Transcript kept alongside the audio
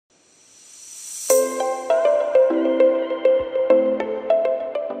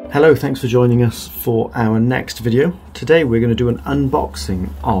Hello, thanks for joining us for our next video. Today we're going to do an unboxing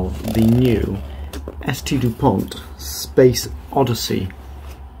of the new ST Dupont Space Odyssey.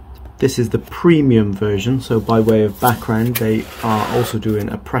 This is the premium version, so by way of background they are also doing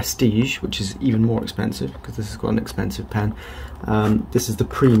a Prestige, which is even more expensive because this has got an expensive pen. This is the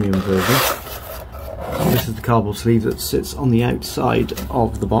premium version. This is the cardboard sleeve that sits on the outside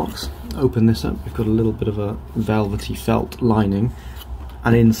of the box. Open this up, we've got a little bit of a velvety felt lining,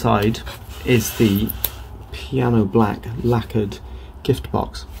 and inside is the piano black lacquered gift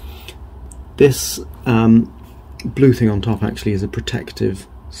box. This blue thing on top actually is a protective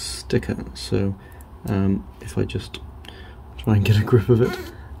sticker, so if I just try and get a grip of it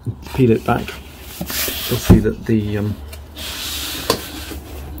and peel it back, you'll see that the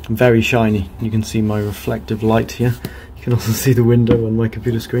very shiny. You can see my reflective light here. You can also see the window on my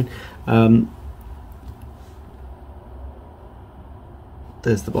computer screen.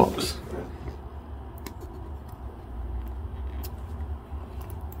 There's the box.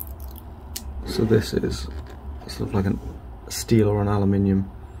 So this is sort of like a steel or an aluminium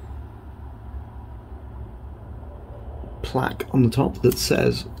plaque on the top that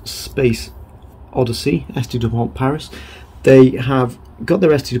says Space Odyssey, ST Dupont Paris. They have got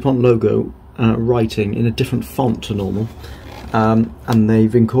their ST Dupont logo writing in a different font to normal, and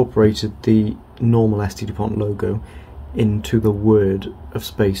they've incorporated the normal ST Dupont logo into the word of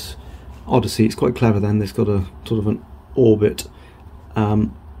Space Odyssey. It's quite clever then. There's got a sort of an orbit of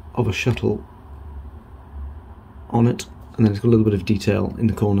a shuttle on it, and then it's got a little bit of detail in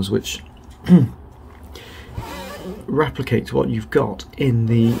the corners which replicates what you've got in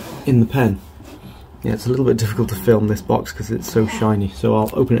the pen. Yeah, it's a little bit difficult to film this box because it's so shiny, so I'll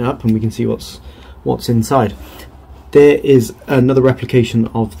open it up and we can see what's inside. There is another replication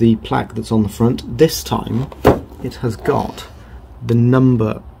of the plaque that's on the front. This time it has got the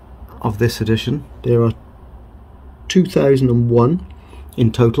number of this edition. There are 2001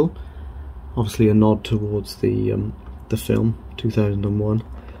 in total, obviously a nod towards the film 2001,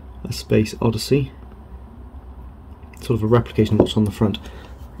 A Space Odyssey, sort of a replication of what's on the front.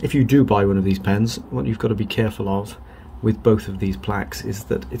 If you do buy one of these pens, what you've got to be careful of with both of these plaques is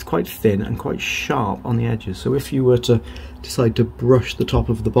that it's quite thin and quite sharp on the edges, so if you were to decide to brush the top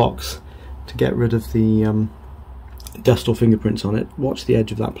of the box to get rid of the dust or fingerprints on it, watch the edge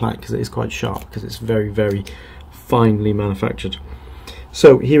of that plaque because it is quite sharp, because it's very, very finely manufactured.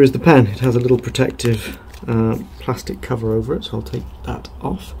 So here is the pen. It has a little protective plastic cover over it, so I'll take that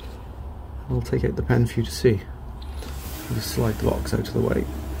off. I'll take out the pen for you to see. I'll just slide the box out of the way.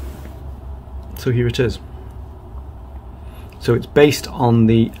 So here it is. So it's based on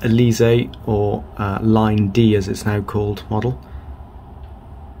the Odyssey, or Line D as it's now called, model.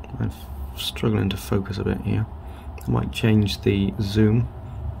 I'm struggling to focus a bit here. I might change the zoom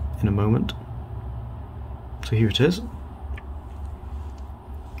in a moment. So here it is.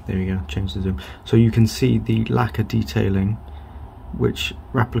 There we go, change the zoom. So you can see the lacquer detailing which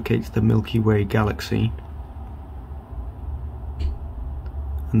replicates the Milky Way galaxy.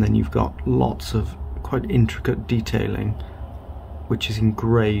 And then you've got lots of quite intricate detailing which is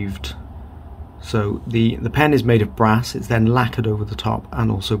engraved. So the pen is made of brass, it's then lacquered over the top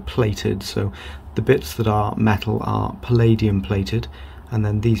and also plated, so the bits that are metal are palladium plated, and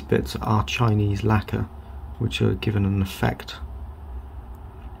then these bits are Chinese lacquer which are given an effect.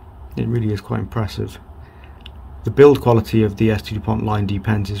 It really is quite impressive. The build quality of the ST Dupont Line D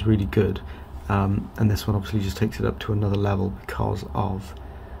pens is really good, and this one obviously just takes it up to another level because of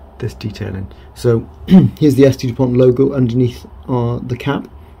this detailing. So here's the ST Dupont logo underneath the cap,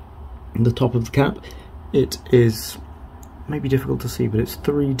 the top of the cap. It is maybe difficult to see, but it's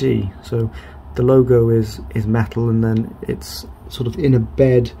 3D, so the logo is metal, and then it's sort of in a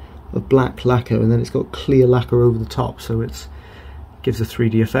bed of black lacquer, and then it's got clear lacquer over the top, so it gives a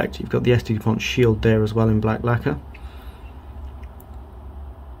 3D effect. You've got the ST Dupont shield there as well in black lacquer.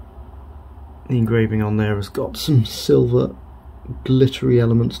 The engraving on there has got some silver glittery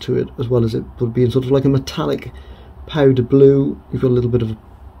elements to it, as well as it would be in sort of like a metallic powder blue. You've got a little bit of a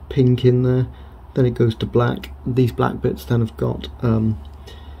pink in there, then it goes to black. These black bits then have got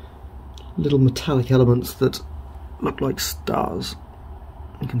little metallic elements that look like stars.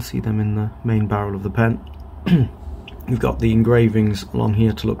 You can see them in the main barrel of the pen. You've got the engravings along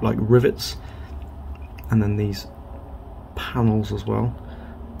here to look like rivets, and then these panels as well,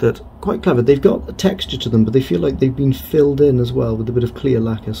 that quite clever. They've got a texture to them, but they feel like they've been filled in as well with a bit of clear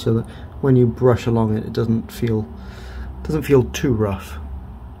lacquer, so that when you brush along it, it doesn't feel too rough,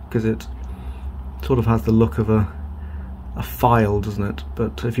 because it sort of has the look of a file, doesn't it?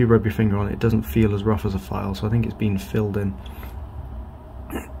 But if you rub your finger on it, it doesn't feel as rough as a file, so I think it's been filled in.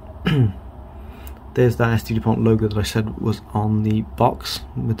 there's that SD Dupont logo that I said was on the box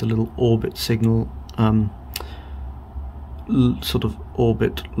with the little orbit signal, sort of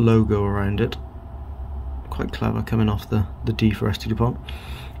orbit logo around it. Quite clever, coming off the D for SD Dupont.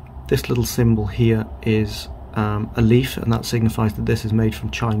 This little symbol here is a leaf, and that signifies that this is made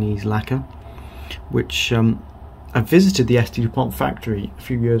from Chinese lacquer, which I visited the SD Dupont factory a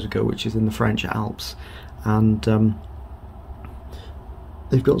few years ago, which is in the French Alps, and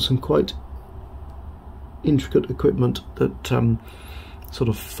they've got some quite intricate equipment that sort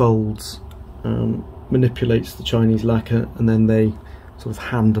of folds, manipulates the Chinese lacquer, and then they sort of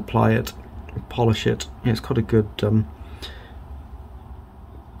hand apply it, polish it. Yeah, it's quite a good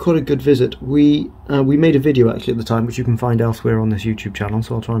visit. We made a video actually at the time, which you can find elsewhere on this YouTube channel,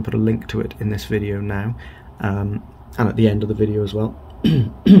 so I'll try and put a link to it in this video now, and at the end of the video as well,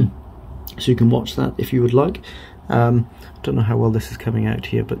 so you can watch that if you would like. I don't know how well this is coming out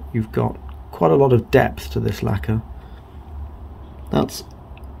here, but you've got quite a lot of depth to this lacquer. That's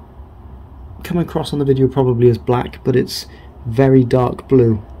coming across on the video probably as black, but it's very dark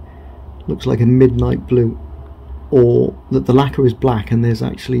blue. Looks like a midnight blue, or that the lacquer is black and there's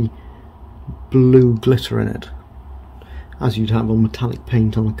actually blue glitter in it, as you'd have on metallic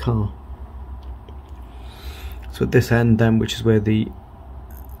paint on a car. So at this end then, which is where the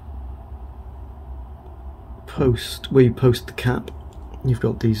where you post the cap, you've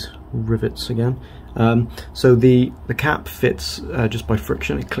got these rivets again. So the cap fits just by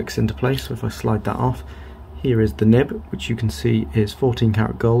friction. It clicks into place. So if I slide that off, here is the nib, which you can see is 14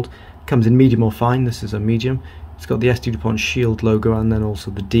 karat gold. Comes in medium or fine. This is a medium. It's got the SD Dupont Shield logo, and then also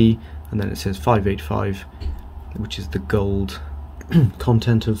the D, and then it says 585, which is the gold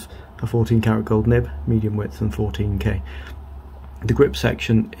content of a 14 karat gold nib, medium width and 14K. The grip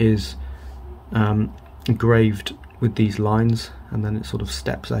section is engraved with these lines, and then it sort of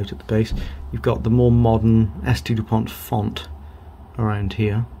steps out at the base. You've got the more modern SD Dupont font around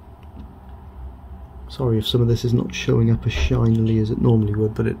here. Sorry if some of this is not showing up as shinily as it normally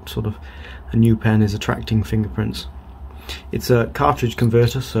would, but it sort of, a new pen is attracting fingerprints. It's a cartridge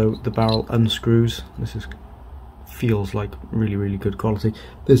converter, so the barrel unscrews. This feels like really good quality.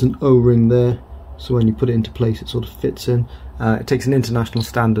 There's an O-ring there, so when you put it into place it sort of fits in. It takes an international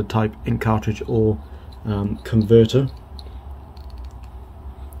standard type ink cartridge or converter.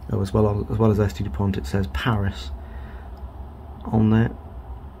 Oh, as well as SD Dupont, it says Paris on there.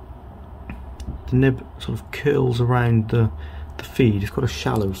 The nib sort of curls around the feed. It's got a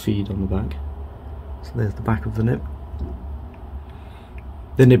shallow feed on the back. So there's the back of the nib.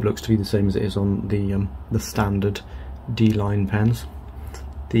 The nib looks to be the same as it is on the standard D-line pens.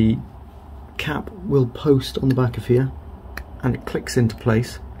 The cap will post on the back of here, and it clicks into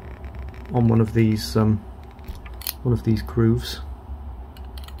place on one of these grooves,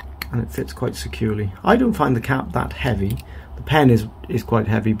 and it fits quite securely. I don't find the cap that heavy. The pen is quite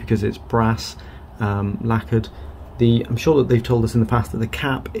heavy because it's brass lacquered. I'm sure that they've told us in the past that the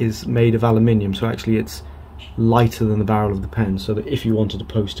cap is made of aluminium, so actually it's lighter than the barrel of the pen, so that if you wanted to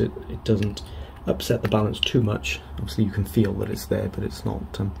post it, it doesn't upset the balance too much. Obviously you can feel that it's there, but it's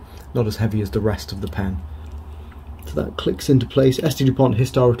not as heavy as the rest of the pen. So that clicks into place. SD Dupont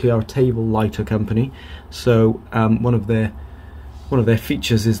historically are a table lighter company, so one of their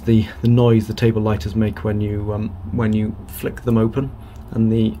features is the noise the table lighters make when you flick them open,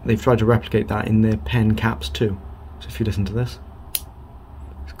 and they've tried to replicate that in their pen caps too. So if you listen to this,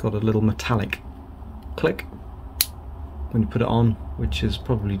 it's got a little metallic click when you put it on, which is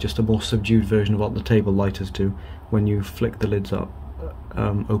probably just a more subdued version of what the table lighters do when you flick the lids up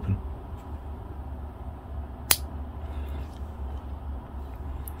open.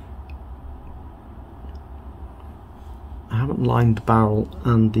 I haven't lined the barrel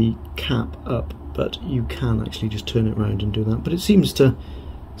and the cap up, but you can actually just turn it around and do that. But it seems to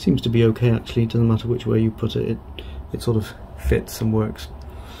be okay actually. It doesn't matter which way you put it, it sort of fits and works.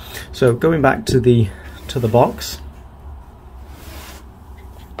 So going back to the box,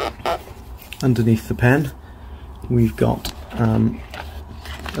 underneath the pen we've got a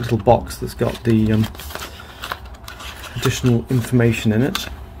little box that's got the additional information in it.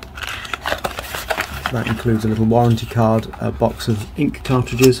 That includes a little warranty card, a box of ink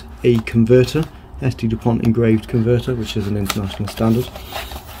cartridges, a converter, SD Dupont engraved converter, which is an international standard,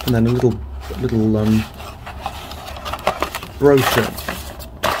 and then a little brochure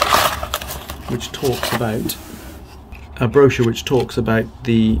which talks about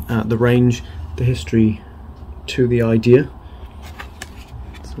the range, the history to the idea.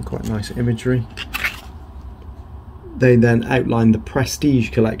 Some quite nice imagery. They then outline the Prestige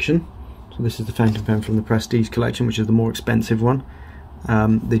collection. So this is the fountain pen from the Prestige collection, which is the more expensive one.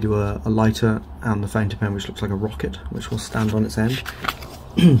 They do a lighter and the fountain pen, which looks like a rocket, which will stand on its end.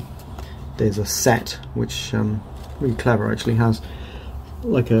 There's a set, which really clever, actually has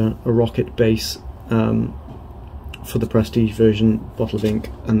like a rocket base for the prestige version, bottle of ink,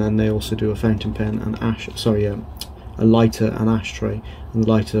 and then they also do a fountain pen and a lighter and ashtray, and the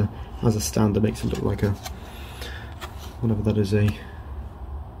lighter has a stand that makes it look like a, whatever that is, a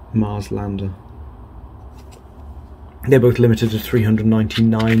Mars lander. They're both limited to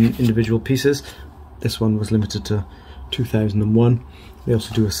 399 individual pieces. This one was limited to 2001. They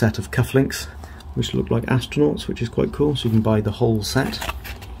also do a set of cufflinks which look like astronauts, which is quite cool, so you can buy the whole set.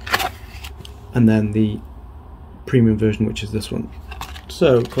 And then the premium version, which is this one.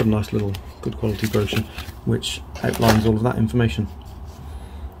 So quite a nice little good quality brochure which outlines all of that information.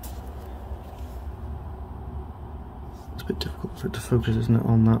 It's a bit difficult for it to focus, isn't it,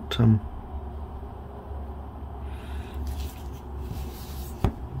 on that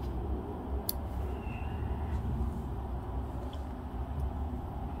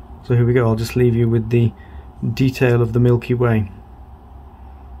So here we go, I'll just leave you with the detail of the Milky Way.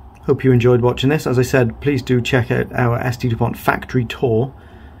 Hope you enjoyed watching this. As I said, please do check out our SD Dupont factory tour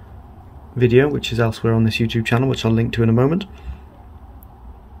video, which is elsewhere on this YouTube channel, which I'll link to in a moment.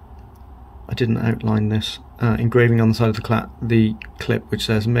 I didn't outline this. Engraving on the side of the clip which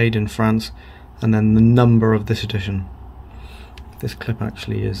says made in France, and then the number of this edition. This clip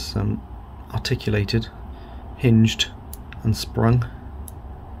actually is articulated, hinged and sprung,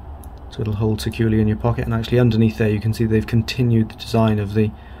 so it'll hold securely in your pocket. And actually underneath there you can see they've continued the design of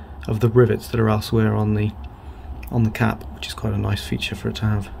the rivets that are elsewhere on the cap, which is quite a nice feature for it to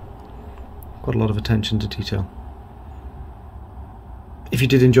have. Quite a lot of attention to detail. If you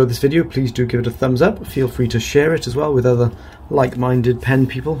did enjoy this video, please do give it a thumbs up. Feel free to share it as well with other like-minded pen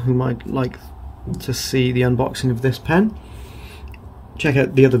people who might like to see the unboxing of this pen. Check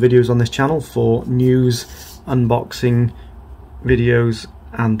out the other videos on this channel for news, unboxing videos,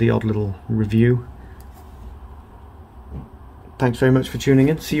 and the odd little review. Thanks very much for tuning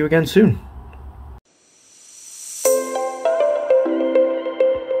in. See you again soon.